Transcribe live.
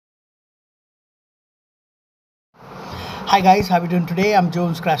Hi guys, how are you doing today? I'm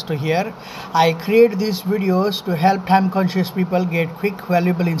Jones Crasto here. I create these videos to help time conscious people get quick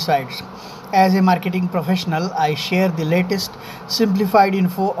valuable insights. As a marketing professional, I share the latest simplified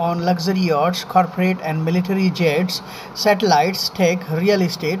info on luxury yachts, corporate and military jets, satellites, tech, real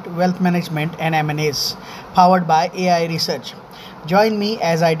estate, wealth management and M&As, powered by AI research. Join me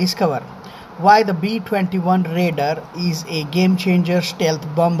as I discover why the B-21 Raider is a game-changer stealth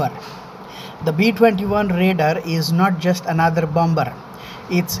bomber. The B-21 Raider is not just another bomber,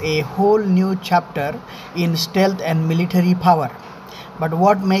 it's a whole new chapter in stealth and military power. But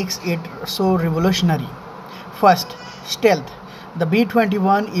what makes it so revolutionary? First, stealth. The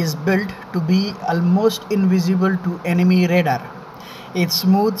B-21 is built to be almost invisible to enemy radar. Its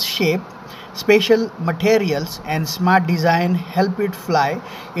smooth shape, special materials and smart design help it fly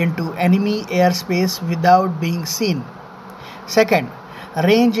into enemy airspace without being seen. Second,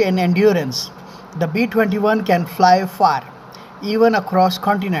 range and endurance. The B-21 can fly far, even across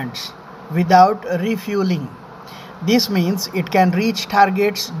continents, without refueling. This means it can reach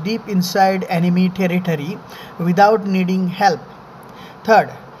targets deep inside enemy territory without needing help.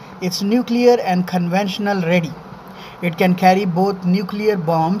 Third, it's nuclear and conventional ready. It can carry both nuclear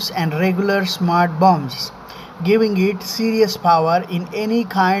bombs and regular smart bombs, giving it serious power in any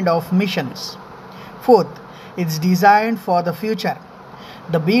kind of missions. Fourth, it's designed for the future.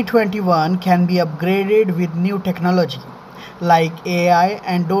 The B-21 can be upgraded with new technology like AI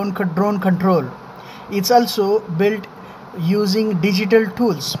and drone control. It's also built using digital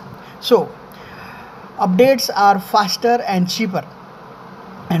tools, so updates are faster and cheaper.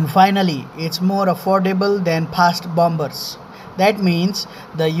 And finally, it's more affordable than past bombers. That means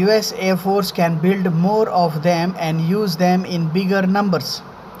the US Air Force can build more of them and use them in bigger numbers.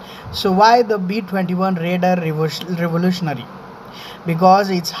 So why the B-21 Raider revolutionary? Because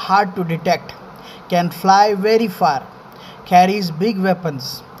it's hard to detect, can fly very far, carries big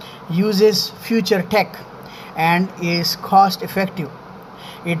weapons, uses future tech, and is cost effective.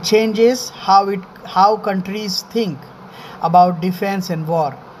 It changes how countries think about defense and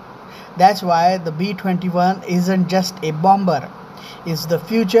war. That's why the B-21 isn't just a bomber, it's the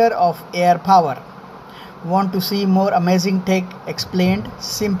future of air power. Want to see more amazing tech explained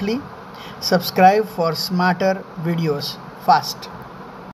simply? Subscribe for smarter videos fast.